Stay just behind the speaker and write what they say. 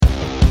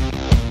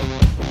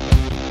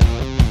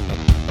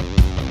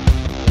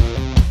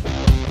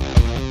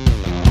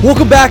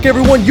Welcome back,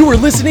 everyone. You are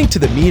listening to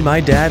the Me and My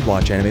Dad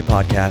Watch Anime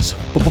podcast.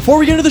 But before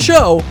we get into the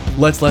show,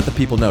 let's let the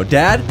people know.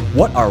 Dad,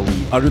 what are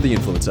we under the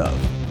influence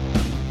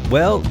of?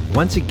 Well,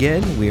 once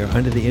again, we are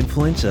under the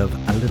influence of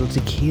a little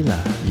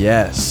tequila.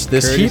 Yes,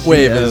 this Courtesy heat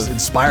wave of- has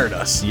inspired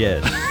us.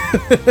 Yes.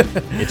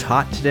 It's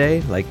hot today,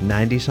 like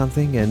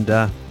 90-something, and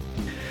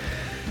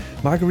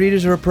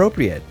margaritas are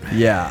appropriate.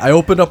 Yeah, I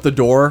opened up the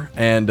door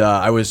and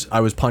I was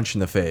punched in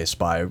the face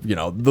by,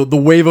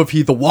 the wave of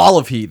heat, the wall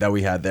of heat that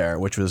we had there,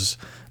 which was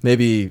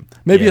maybe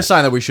a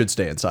sign that we should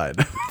stay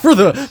inside for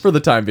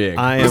the time being.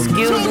 I am...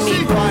 Excuse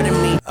me, pardon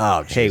me.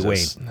 Oh, Hey,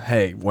 Jesus.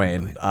 Hey,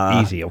 Wayne.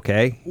 Easy,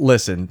 okay?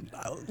 Listen,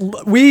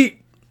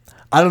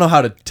 I don't know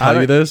how to tell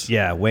you this.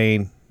 Yeah,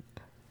 Wayne,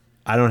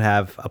 I don't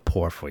have a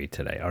pour for you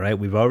today, all right?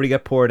 We've already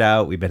got poured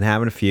out. We've been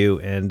having a few,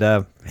 and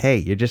hey,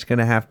 you're just going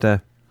to have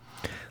to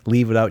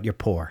leave without your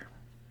pour.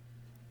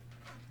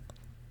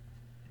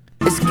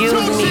 Excuse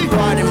me,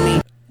 pardon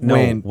me. No,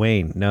 Wayne.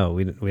 Wayne, no,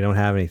 we don't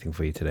have anything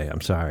for you today.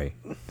 I'm sorry.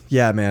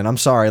 Yeah, man, I'm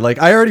sorry. Like,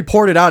 I already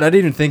poured it out. I didn't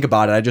even think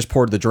about it. I just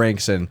poured the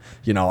drinks, and,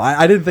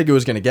 I didn't think it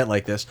was going to get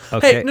like this.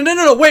 Okay. Hey,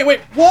 no,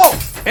 wait. Whoa!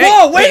 Hey,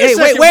 Whoa, wait hey, a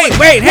second. wait,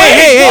 hey,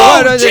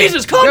 whoa, whoa,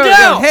 Jesus, calm no,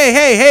 down!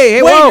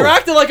 Hey, Wayne, whoa. you're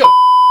acting like a...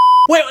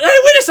 Wait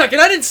a second.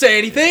 I didn't say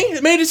anything.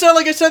 It made it sound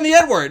like I said the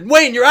N-word.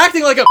 Wayne, you're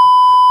acting like a...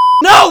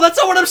 No, that's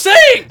not what I'm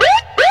saying!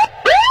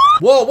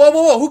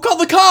 Whoa. Who called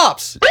the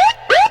cops?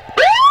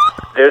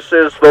 This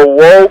is the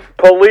woke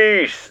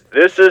police.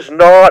 This is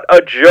not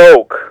a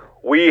joke.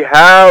 We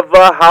have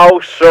the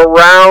house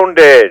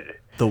surrounded.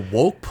 The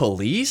woke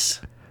police?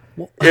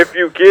 If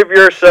you give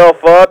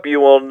yourself up, you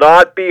will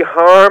not be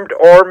harmed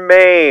or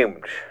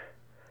maimed.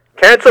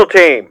 Cancel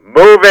team,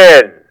 move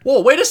in. Whoa,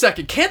 wait a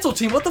second. Cancel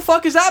team, what the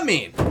fuck does that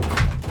mean?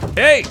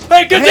 Hey,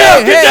 Hey, get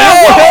down!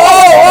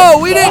 whoa,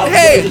 we didn't,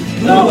 hey.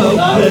 The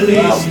woke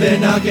police, they're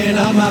knocking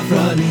on my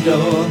front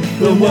door.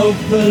 The woke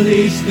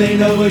police, they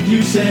know what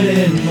you said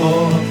and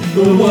more.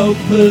 The woke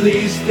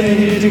police, they're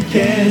here to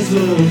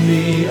cancel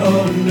me,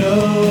 oh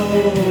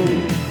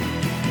no.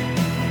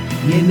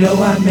 You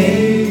know I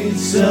made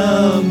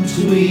some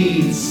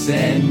tweets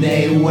and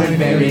they weren't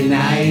very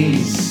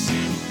nice.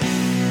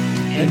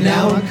 And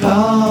now I'm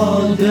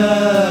called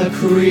a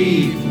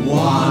creep.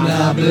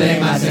 Wanna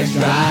blame my sex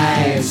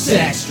drive.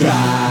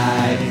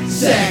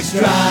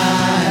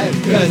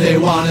 Cause they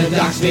wanna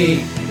dox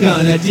me,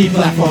 gonna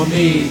deplatform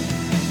me.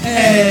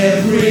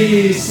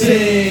 Every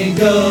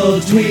single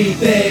tweet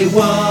they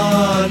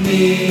want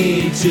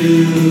me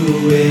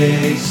to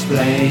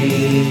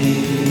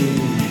explain.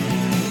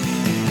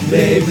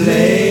 They've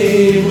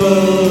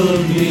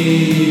labeled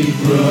me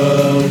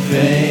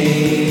profane.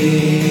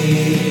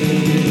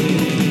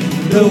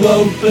 The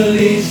woke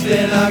police,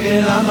 they're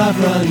knocking on my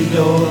front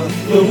door.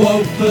 The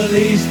woke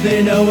police,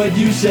 they know what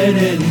you said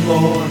and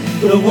more.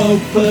 The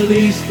woke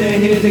police, they're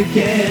here to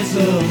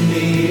cancel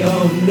me,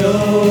 oh no.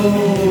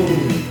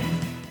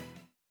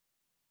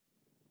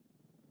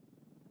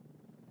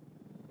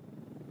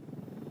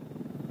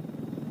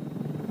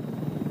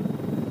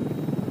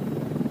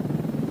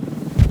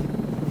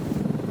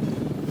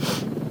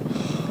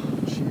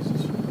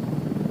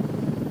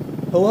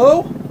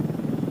 Hello?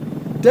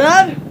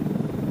 Dad?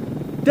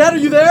 Dad, are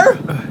you there?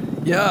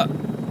 Yeah,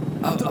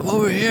 I'm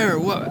over here.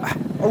 What?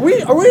 Are we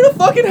in a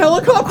fucking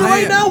helicopter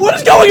right I- now? What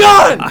is going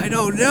on? I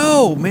don't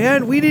know,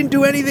 man. We didn't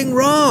do anything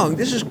wrong.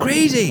 This is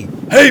crazy.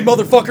 Hey,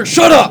 motherfucker,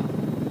 shut up!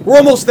 We're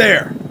almost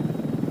there.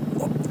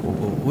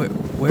 Where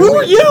Who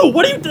are you?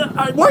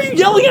 Why are you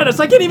yelling at us?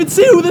 I can't even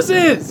see who this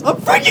is. I'm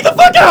freaking the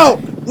fuck out!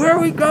 Where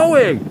are we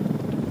going?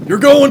 You're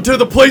going to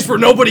the place where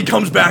nobody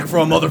comes back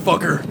from,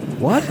 motherfucker.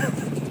 What?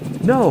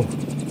 No.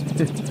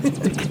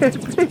 It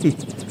can't be.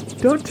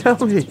 Don't tell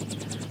me.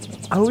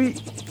 Are we...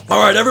 All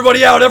right,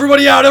 everybody out,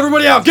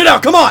 get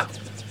out, come on!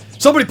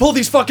 Somebody pull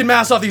these fucking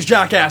masks off these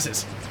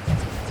jackasses.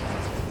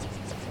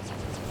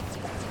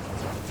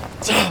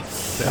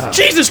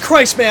 Jesus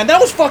Christ, man, that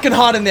was fucking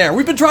hot in there.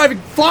 We've been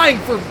flying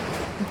for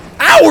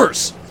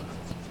hours.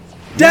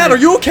 Dad, are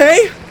you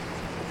okay?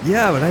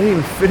 Yeah, but I didn't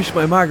even finish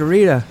my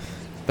margarita.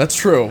 That's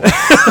true.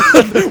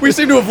 We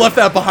seem to have left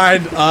that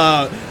behind.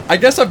 I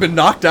guess I've been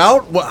knocked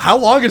out. How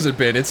long has it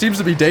been? It seems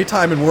to be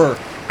daytime and we're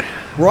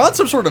on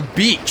some sort of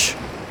beach.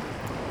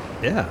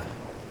 Yeah.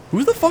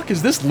 Who the fuck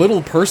is this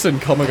little person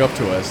coming up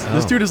to us?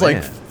 This Oh, dude is like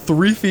man.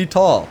 3 feet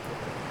tall.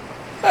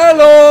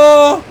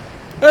 Hello!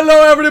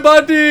 Hello,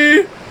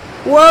 everybody!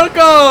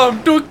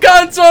 Welcome to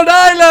Cancelled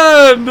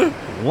Island!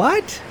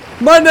 What?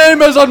 My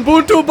name is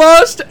Ubuntu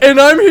Bust, and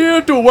I'm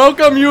here to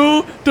welcome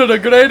you to the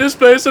greatest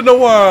place in the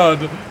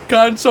world,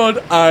 Cancelled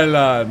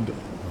Island.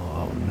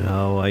 Oh,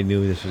 no. I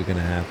knew this was going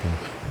to happen.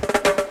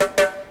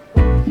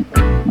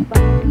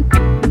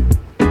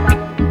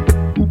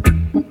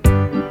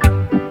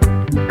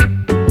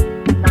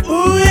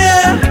 Ooh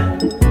yeah.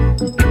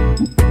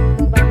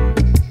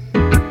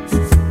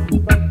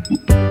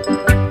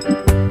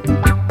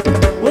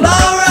 Well,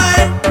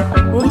 alright,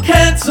 we're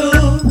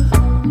cancelled.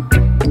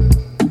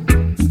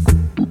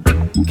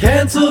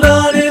 Cancelled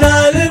on an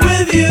island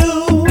with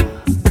you.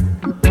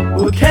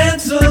 We're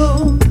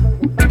cancelled,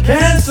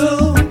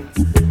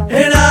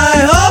 and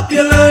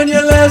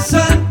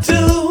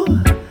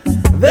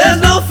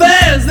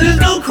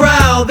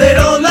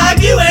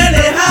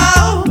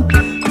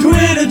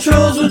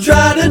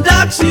try to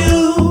dox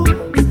you.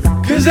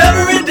 Cause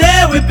every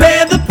day we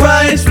pay the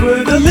price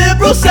with a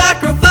liberal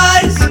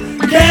sacrifice.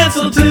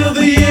 Cancel till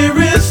the year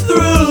is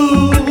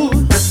through.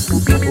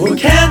 Or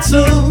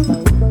cancel.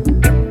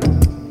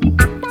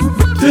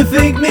 To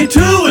think Me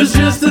Too is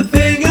just a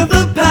thing of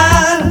the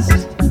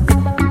past.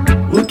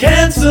 We'll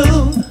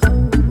cancel.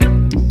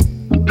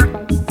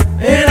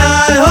 And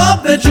I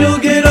hope that you'll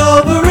get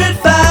over it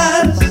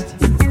fast.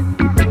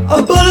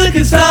 A bullet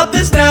can stop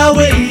this now.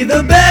 We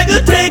either beg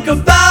or take a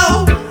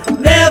bow.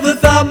 Never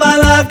thought my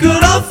life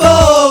could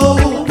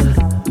unfold.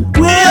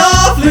 We're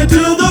awfully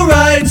to the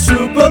right.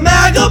 Super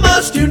MAGA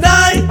must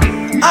unite.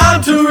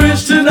 I'm too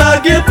rich to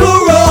not get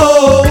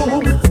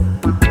parole.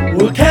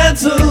 We'll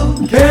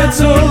cancel,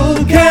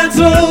 cancel,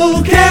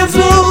 cancel,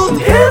 cancel,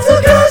 cancel,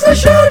 cause I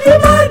showed you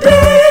my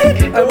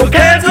dick. And we'll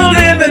cancel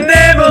in the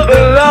name of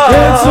the law.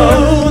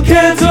 Cancel,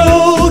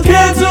 cancel,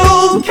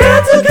 cancel,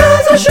 cancel,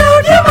 cause I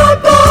showed you my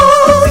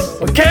balls.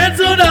 We're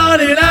canceled on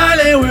an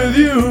island with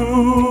you.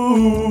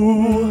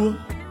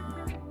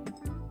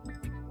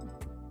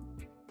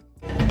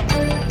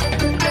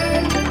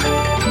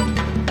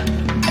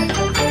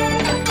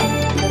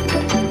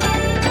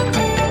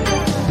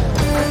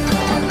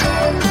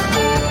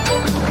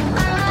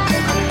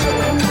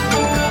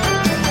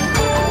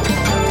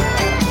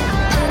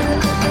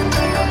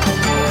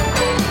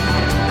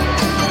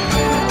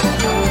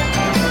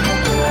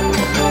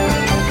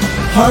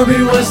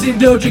 Harvey Weinstein,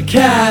 Doja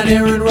Cat,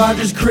 Aaron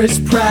Rodgers, Chris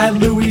Pratt,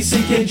 Louis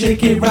C.K.,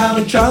 J.K.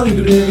 Rowling, Charlie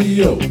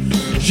D'Amelio,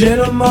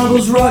 Jenna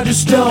Marbles, Roger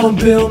Stone,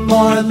 Bill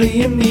Maher,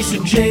 Liam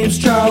Neeson, James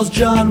Charles,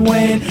 John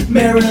Wayne,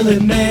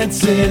 Marilyn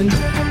Manson.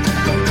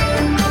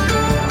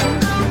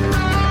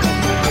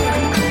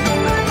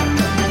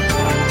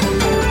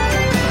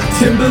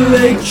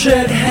 Timberlake,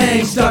 Chet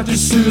Hanks, Dr.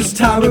 Seuss,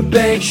 Tyra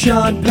Banks,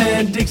 Sean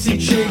Penn, Dixie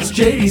Chicks,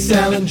 J.D.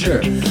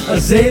 Salinger,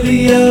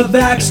 Azalea,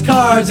 Vax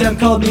Cards, M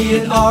called me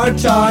an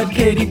R-Tard,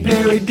 Katy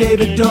Perry,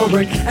 David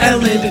Dobrik,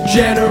 Ellen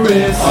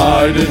DeGeneres.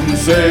 I didn't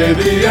say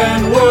the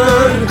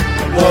N-word.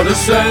 What a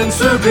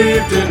censor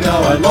beeped and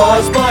now I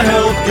lost my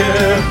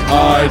healthcare.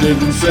 I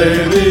didn't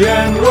say the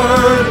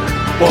N-word.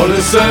 What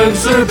a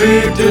censor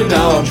beeped and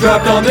now I'm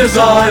trapped on this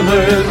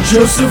island.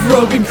 Joseph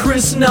Rogan,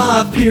 Chris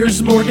Knopf,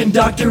 Piers Morgan,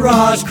 Dr.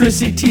 Oz,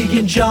 Chrissy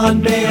Teigen,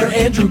 John Mayer,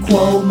 Andrew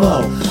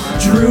Cuomo,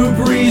 Drew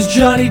Brees,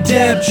 Johnny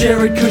Depp,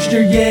 Jared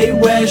Kushner, Ye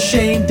West,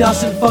 Shane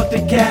Dawson, fucked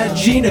a cat,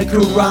 Gina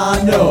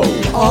Carano,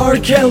 R.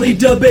 Kelly,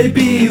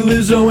 DaBaby,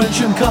 Lizzo and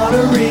Sean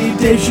Connery,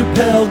 Dave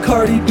Chappelle,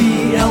 Cardi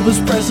B,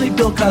 Elvis Presley,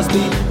 Bill Cosby,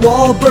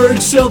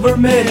 Wahlberg,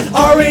 Silverman,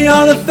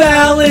 Ariana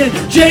Fallon,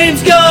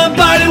 James Gunn,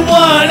 Biden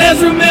 1,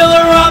 Ezra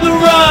Miller on the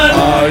run.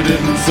 I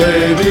didn't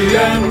say the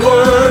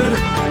N-word.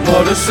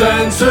 What a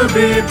censor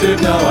beeped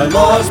it, now I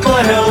lost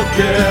my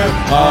healthcare.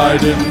 I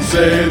didn't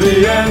say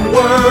the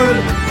N-word.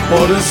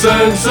 What a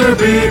censor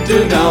beeped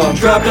it, now I'm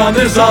trapped on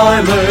this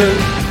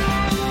island.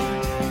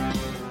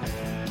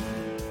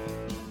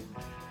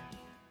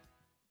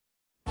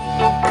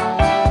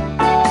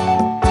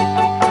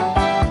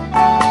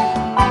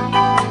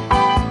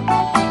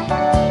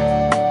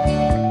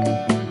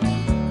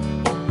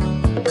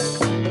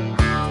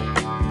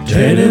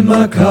 Tanning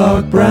my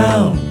cock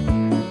brown,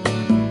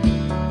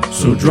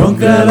 so drunk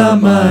that I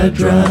might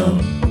drown.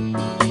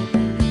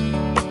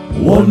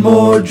 One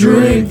more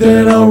drink,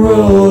 then I'll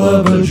roll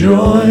up a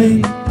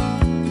joint.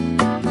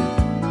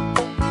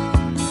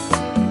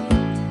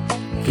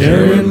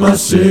 Carrying my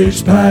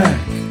six-pack,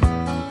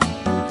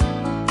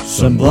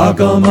 sunblock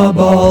on my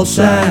ball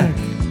sack.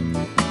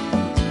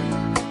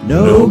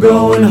 No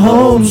going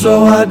home,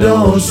 so I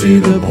don't see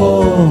the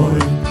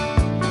point.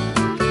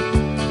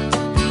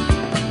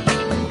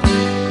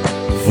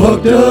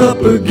 Fucked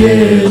up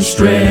again,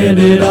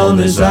 stranded on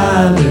this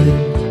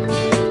island.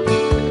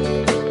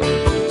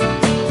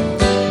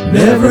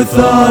 Never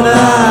thought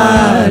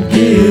I'd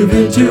give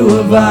into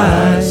a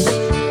vice.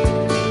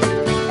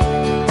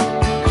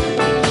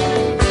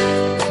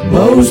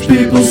 Most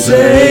people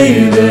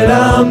say that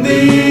I'm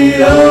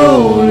the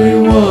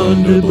only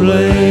one to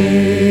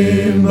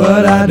blame,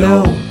 but I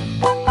don't.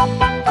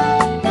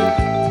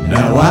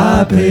 Now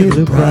I pay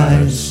the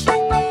price.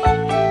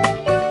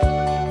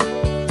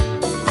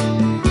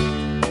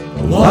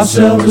 Lost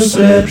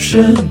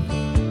self-perception,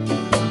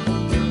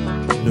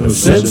 no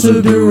sense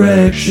of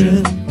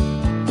direction.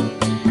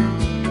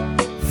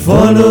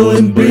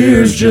 Funneling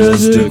beers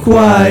just to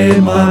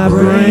quiet my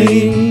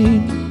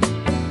brain.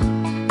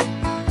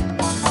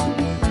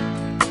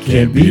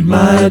 Can't beat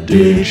my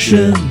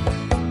addiction,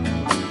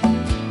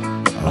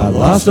 I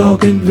lost all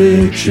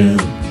conviction.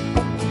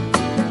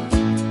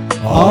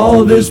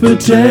 All this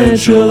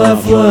potential I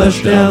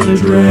flushed down the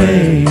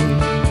drain.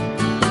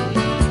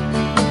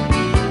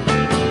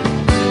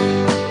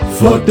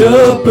 Fucked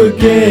up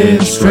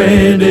again,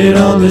 stranded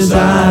on this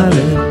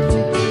island.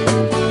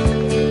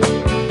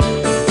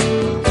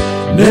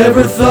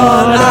 Never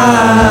thought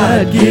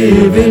I'd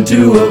give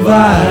into a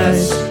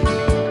vice.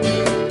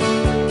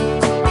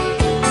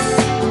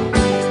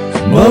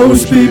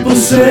 Most people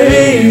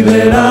say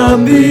that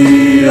I'm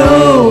the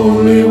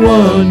only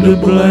one to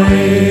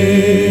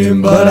blame,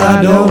 him, but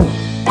I don't.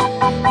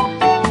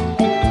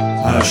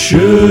 I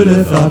should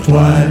have thought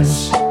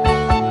twice.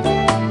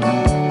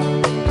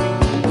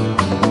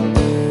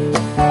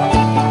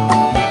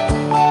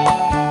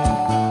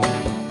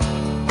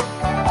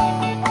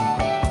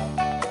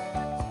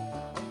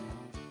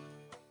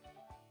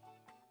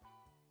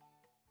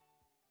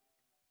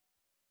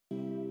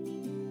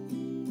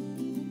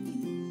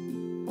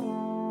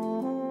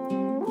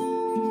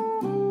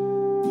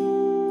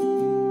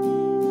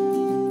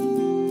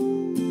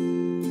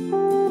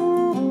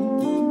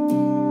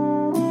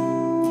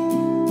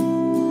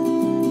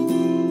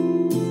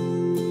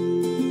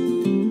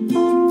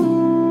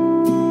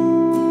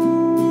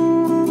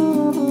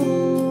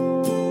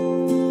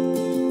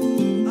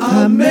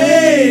 I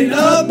made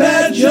a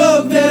bad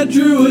joke that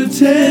drew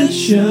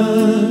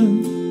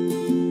attention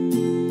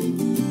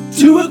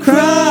to a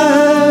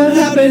crime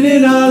happened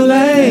in our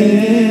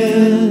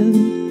land.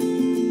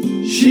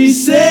 She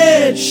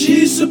said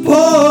she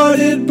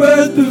supported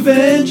birth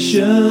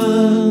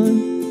prevention.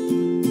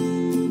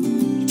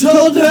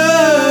 Told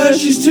her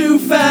she's too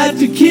fat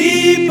to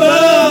keep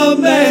a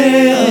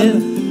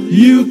man.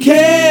 You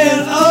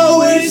can't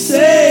always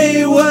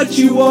say what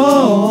you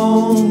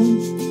want.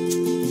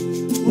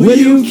 Well,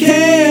 you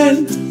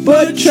can,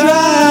 but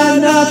try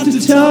not to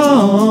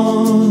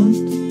taunt.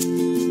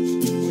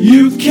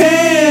 You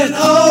can't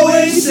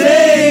always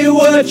say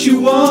what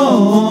you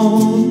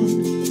want.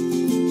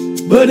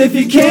 But if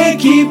you can't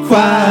keep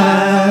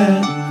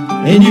quiet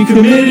and you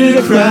committed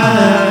a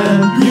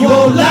crime, you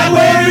won't like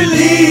where it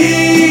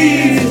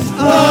leads.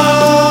 Oh,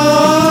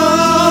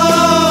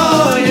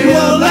 you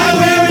won't like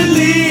where it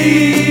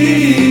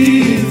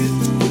leads.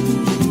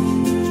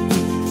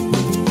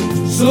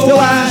 So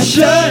I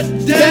shut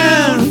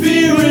down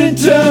fear and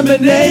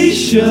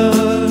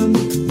termination.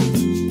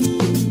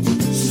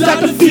 Start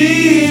to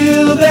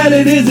feel that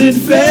it isn't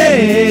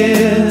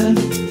fair.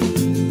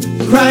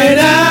 Crying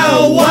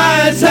out,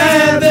 whites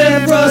have their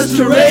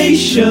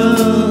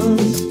frustrations.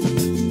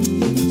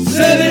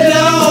 Set it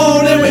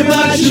on and we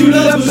might shoot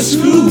up a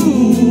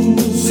school.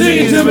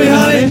 Sing it to me,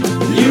 honey.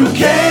 You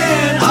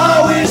can't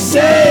always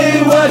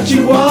say what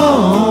you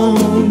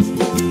want.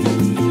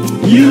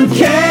 You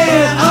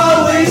can't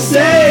always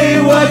say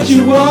what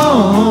you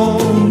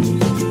want.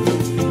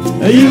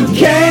 You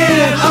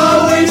can't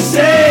always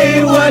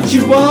say what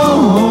you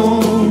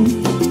want.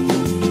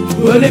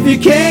 But if you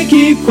can't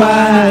keep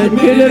quiet,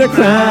 commit a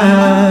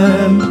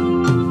crime.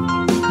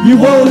 You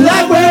won't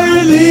like where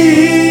it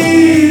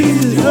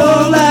leads. You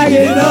won't like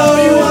it, no,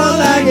 you won't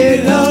like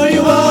it, no,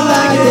 you won't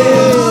like it.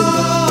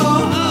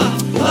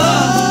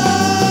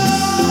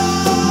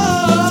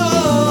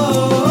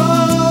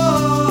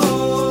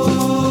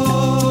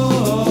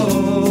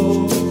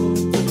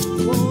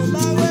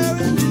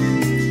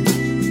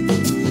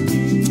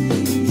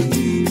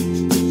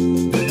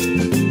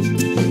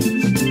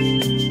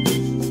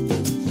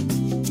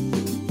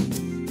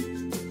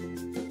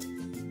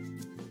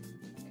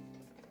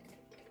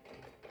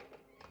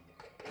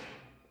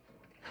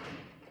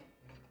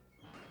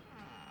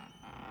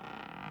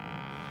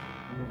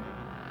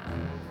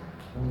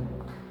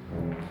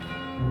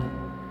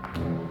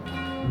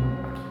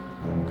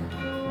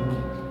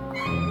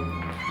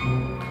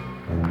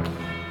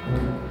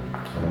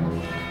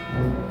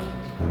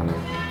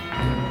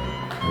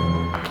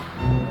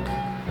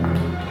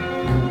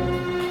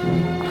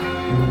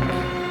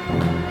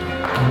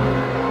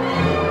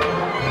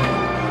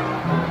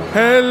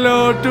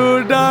 Hello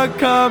to the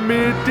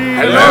committee.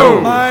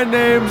 Hello. My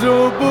name's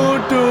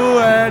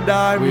Ubuntu and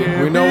I'm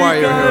here we know why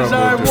you're here, because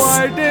I'm Ubuntu.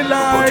 white and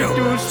like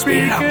to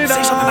speak and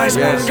Say something nice,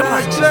 man. I Come on. will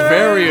It's say-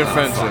 very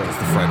offensive. It's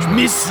the Frenchman.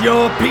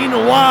 Monsieur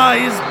Pinois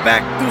is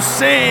back to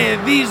say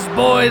these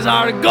boys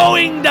are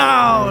going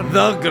down.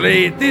 The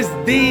greatest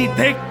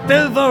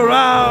detective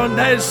around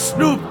has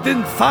snooped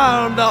and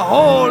found a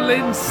hole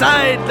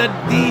inside the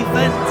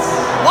defense.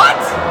 What?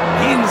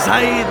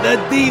 Inside the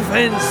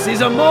defense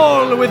is a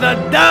mole with a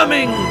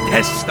damning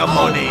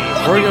testimony.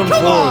 Bring him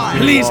forward.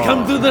 Please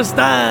come to the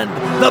stand.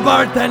 The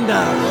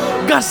bartender,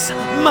 Gus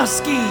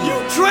Muskie. You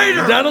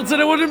traitor! Donald said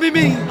it wouldn't be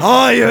me.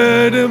 I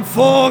heard him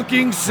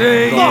fucking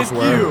say Fuck it.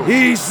 you.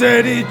 He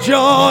said it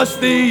just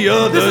the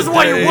other day. This is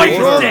why your wife is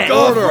dead.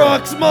 Drunk off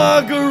rocks,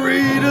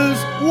 margaritas.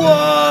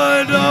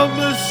 What a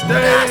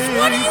mistake.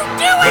 What are you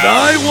doing? But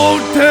I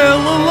won't tell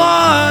a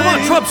lie. Come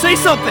on, Trump, say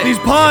something. These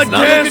not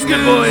looking podcasters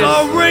good, boys.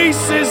 are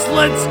racist.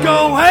 Let's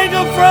go hang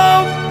them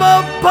from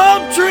a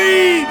palm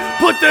tree.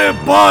 Put their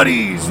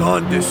bodies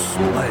on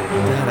display.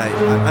 Dad,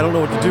 I don't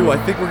know what to do. I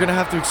think we're gonna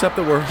have to accept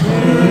that we're.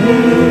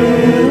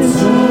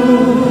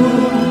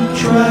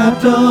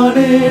 Trapped on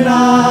an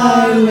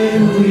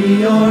island,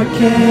 we are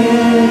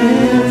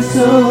canceled.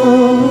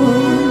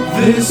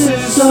 This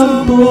is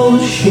some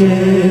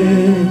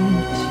bullshit.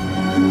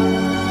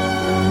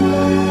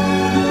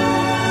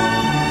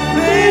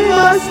 They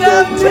must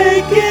have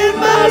taken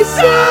my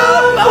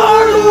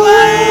soundboard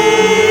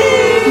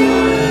away.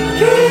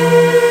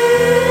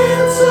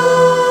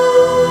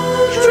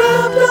 Canceled,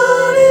 trapped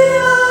on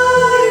an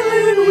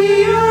island,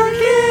 we are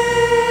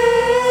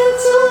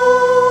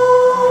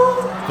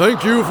canceled. They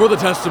Thank you for the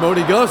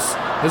testimony, Gus.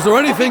 Is there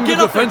anything the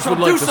defense would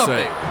like to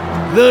say?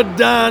 The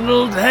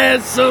Donald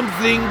has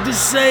something to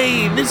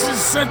say. This is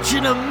such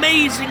an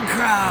amazing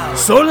crowd.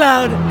 So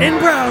loud and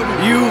proud.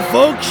 You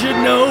folks should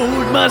know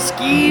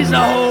Muskie's a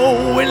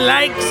hoe and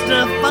likes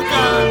to fuck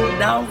on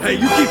dolphins. Hey,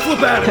 you keep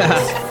flip at it.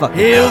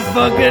 He'll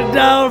fuck a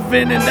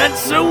dolphin, and that's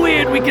so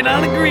weird we can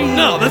all agree.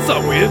 No, that's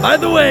not weird. By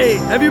the way,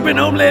 have you been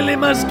home lately,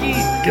 Muskie?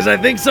 Because I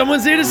think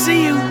someone's here to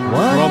see you.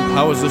 Trump,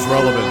 how is this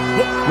relevant?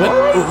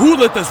 Who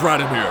let this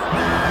rat in here?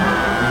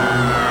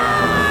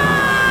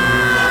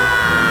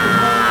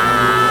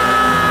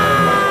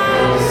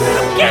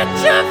 Get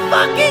your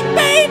fucking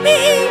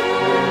baby!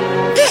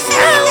 This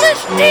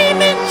hellish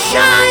demon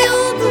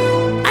child!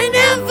 I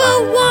never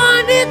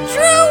wanted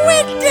Drew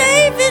and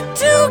David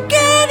to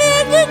get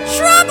into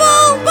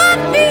trouble, but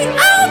the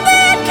old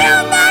man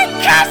killed my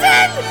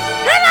cousin!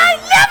 And I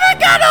never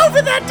got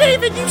over that,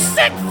 David, you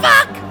sick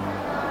fuck!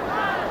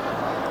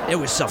 It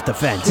was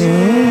self-defense.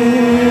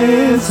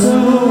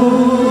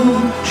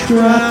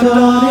 Trapped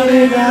on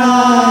an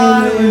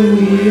island,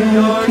 we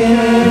are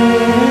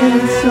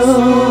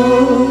canceled.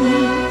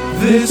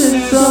 This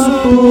is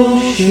some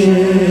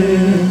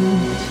bullshit.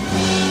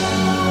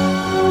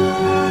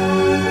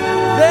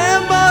 There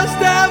must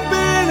have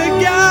been a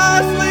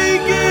gas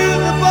leak in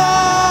the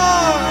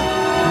bar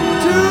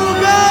to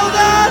go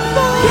that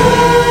far.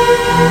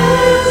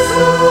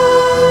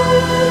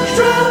 Canceled.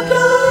 Trapped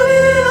on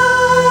an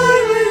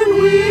island,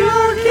 we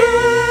are canceled.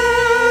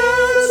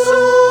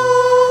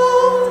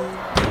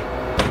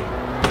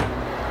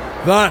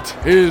 That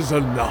is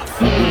enough.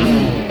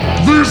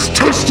 These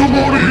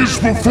testimonies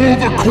before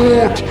the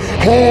court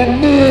are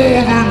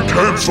more than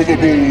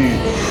cancelable.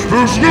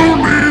 There's no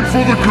need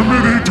for the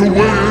committee to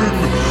weigh in,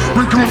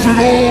 because in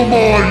all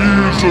my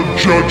years of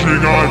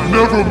judging, I've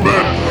never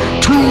met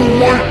two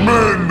white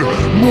men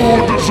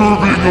more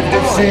deserving of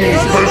the full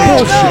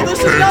penalty of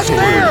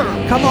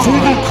canceling for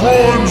the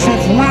crimes of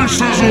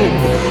racism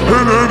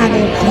and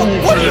animal cruelty.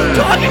 What are you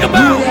talking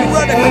about?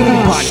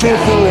 Ever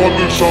suffer on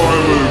this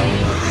island.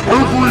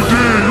 Every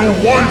day your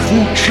wife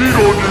will cheat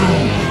on you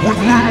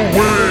with Lil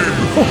Wayne,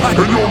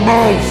 and your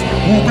mouth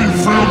will be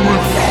filled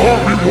with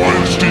Harvey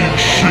Weinstein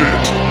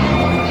shit.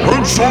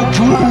 And so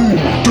Drew,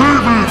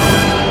 David,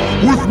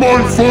 with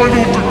my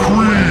final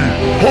decree,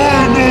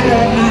 I not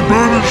only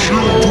banish you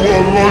to a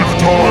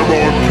lifetime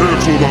on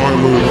Cancelled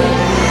Island,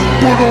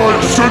 but I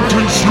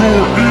sentence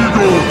your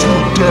ego to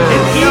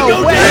death.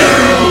 Ego way.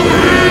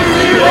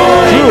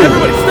 Hey,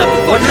 everybody step the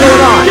fuck What's going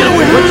on? Get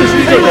away What's this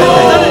Hey, ridiculous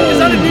thing? is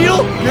that a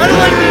deal? I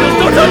don't like deals.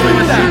 Don't touch me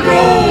with that.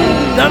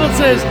 Donald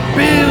says,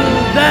 build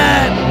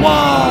that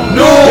wall.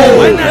 No!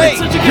 Why not?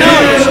 It's such a good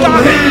idea.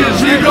 Stop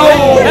it!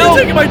 You're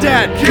taking my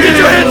dad. Get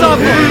your hands off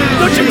him.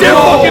 Don't you dare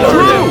fucking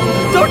hurt him.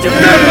 Don't you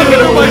dare fucking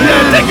hurt my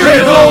dad. Take your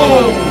hands off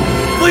him.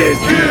 Please.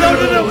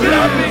 No, get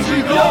off me.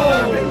 No.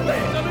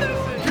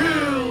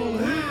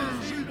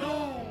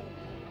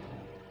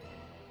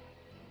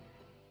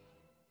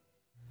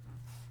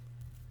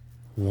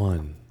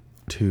 One,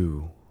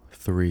 two,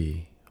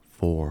 three,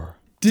 four.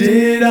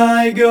 Did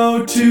I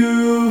go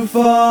too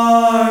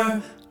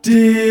far?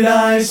 Did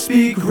I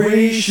speak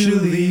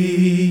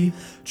racially?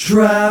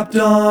 Trapped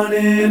on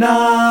an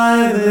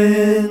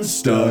island,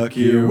 stuck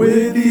here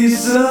with these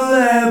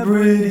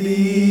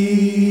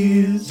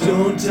celebrities.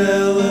 Don't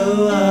tell a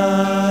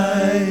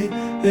lie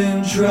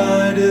and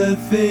try to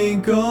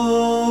think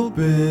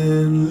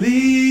openly.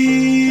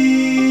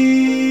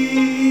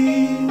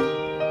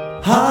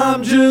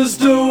 I'm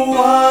just a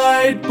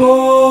white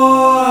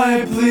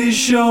boy, please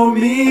show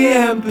me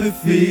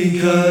empathy,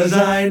 'cause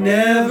I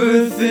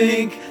never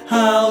think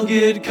I'll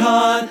get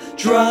caught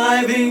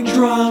driving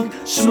drunk,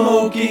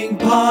 smoking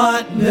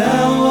pot.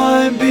 Now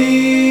I'm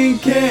being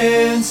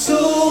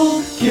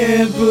canceled,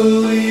 can't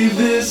believe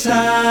this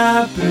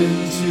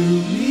happened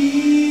to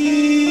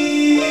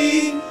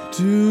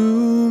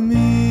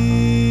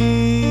me,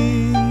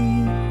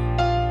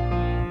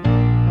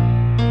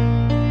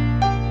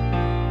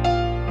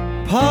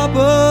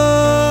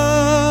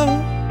 Papa,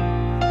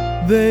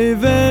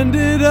 they've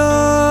ended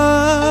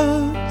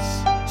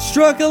us,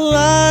 struck a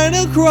line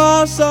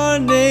across our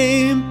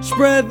name,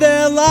 spread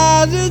their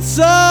lies, it's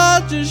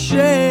such a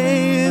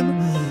shame.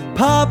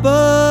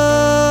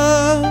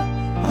 Papa,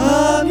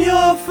 I'm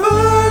your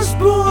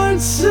firstborn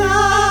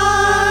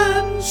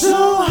son,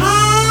 so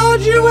how'd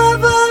you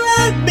ever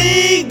let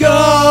me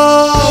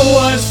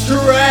go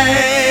astray?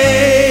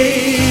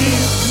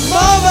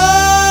 Mama,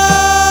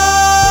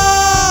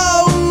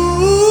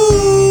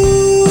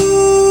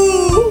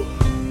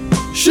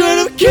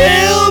 should've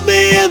killed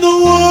me in the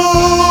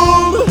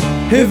womb.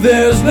 If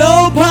there's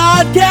no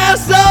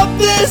podcast up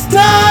this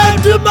time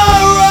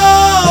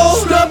tomorrow,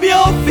 scrub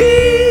your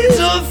feet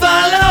or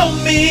follow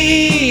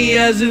me,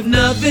 as if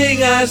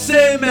nothing I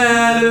say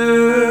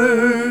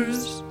matters.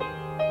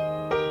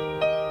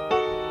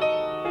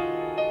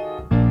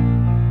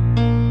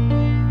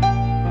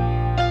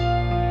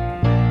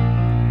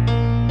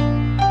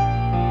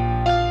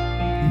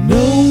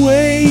 No,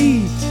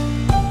 wait,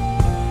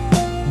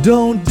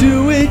 don't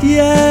do it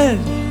yet.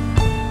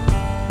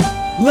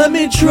 Let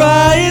me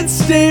try and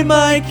state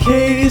my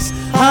case.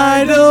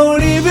 I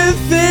don't even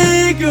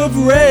think of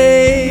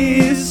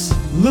race.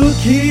 Look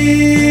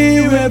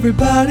here,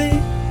 everybody.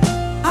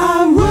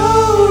 I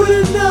wrote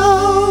a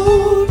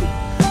note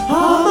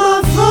on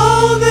my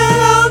phone that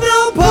I'll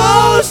now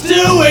post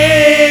to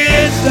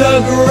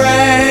Instagram.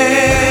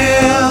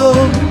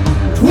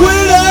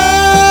 Twitter's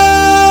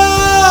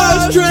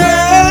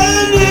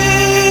trending.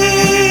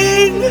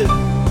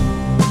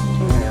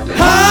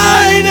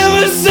 I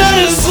never said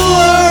a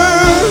slur.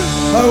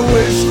 I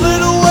wish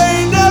Lil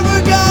Wayne never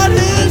got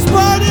his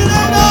part in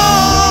at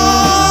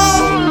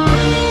all.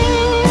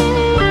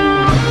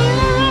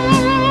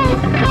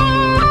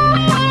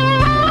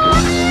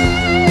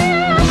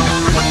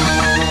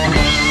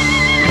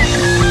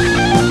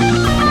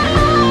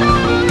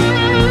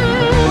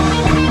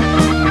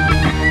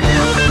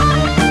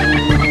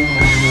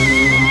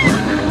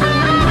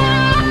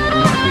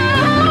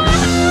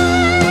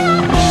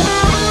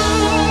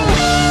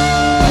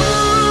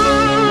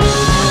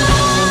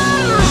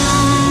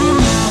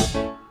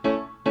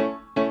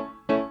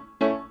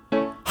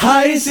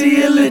 I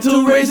see a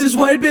little racist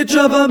white bitch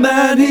of a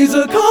man. He's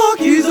a cock,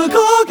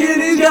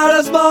 and he's got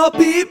a small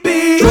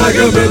pee-pee. Drag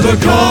him in the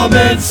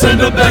comments, send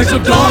him back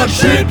some dog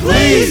shit,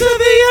 please. He said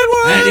the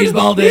N-word. And he's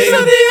balding. He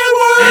said the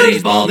N-word. And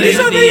he's balding. He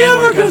said the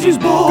N-word because he's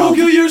bald. Go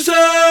kill yourself.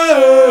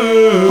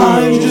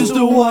 I'm just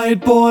a white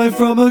boy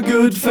from a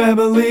good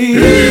family.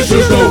 He's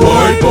just a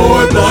white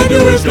boy, blind to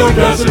his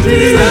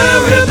capacity.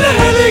 Spare him the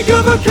headache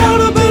of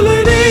accountability.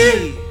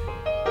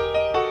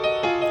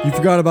 You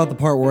forgot about the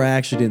part where I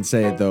actually didn't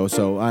say it though,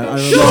 so I don't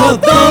know.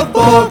 Shut the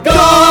fuck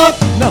up!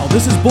 No,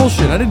 this is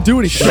bullshit. I didn't do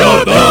anything.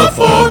 Shut the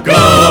fuck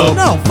up!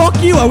 No, fuck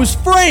you. I was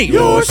framed.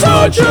 You're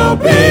such a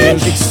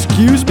bitch!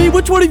 Excuse me?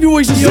 Which one of you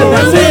voices said You're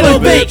that? a little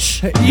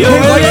bitch! You're a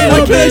why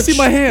little can't I bitch! see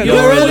my hand?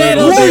 You're a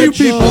little Who are you bitch!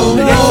 people?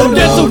 No,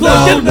 Get so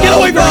close. Get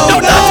away from me.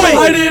 Don't touch me.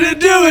 I didn't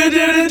do it,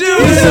 didn't do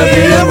He it! said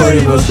the N-word,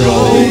 he must go.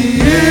 The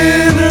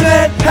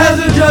internet has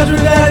a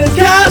judgment that is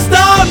cast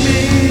on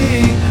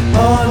me,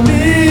 on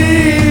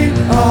me,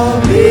 on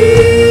me.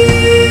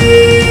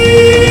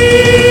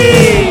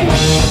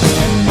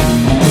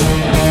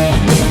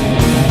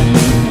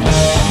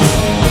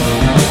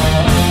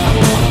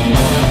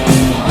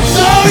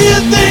 So you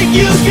think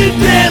you can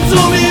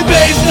cancel me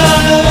based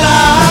on a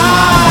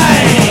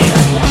lie?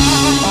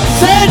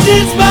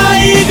 Sentence my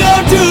ego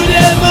to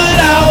death, but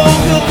I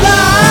won't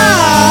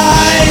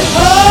comply.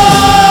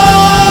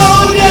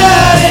 Oh,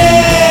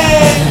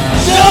 daddy,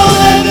 don't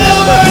let them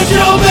hurt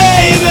your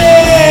baby.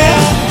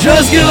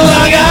 Just gonna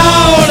log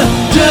out,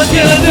 just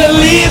gonna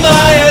delete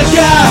my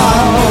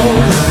account.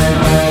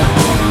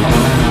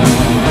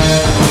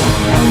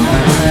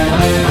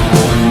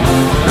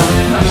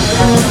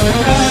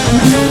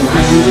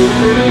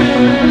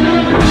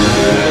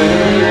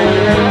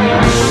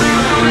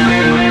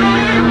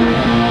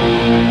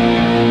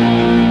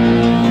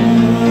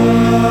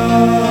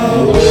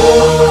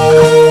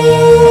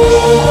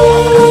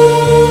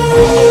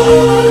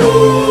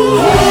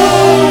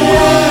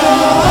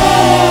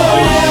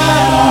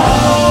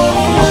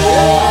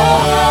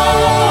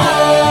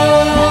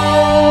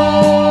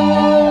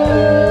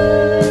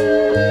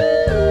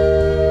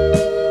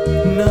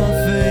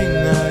 Nothing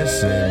I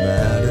say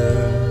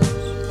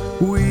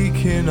matters, we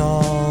can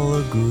all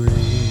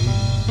agree.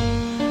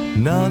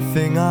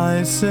 Nothing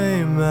I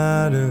say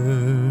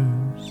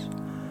matters,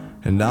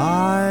 and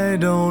I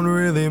don't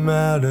really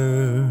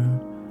matter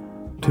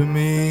to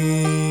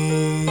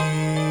me.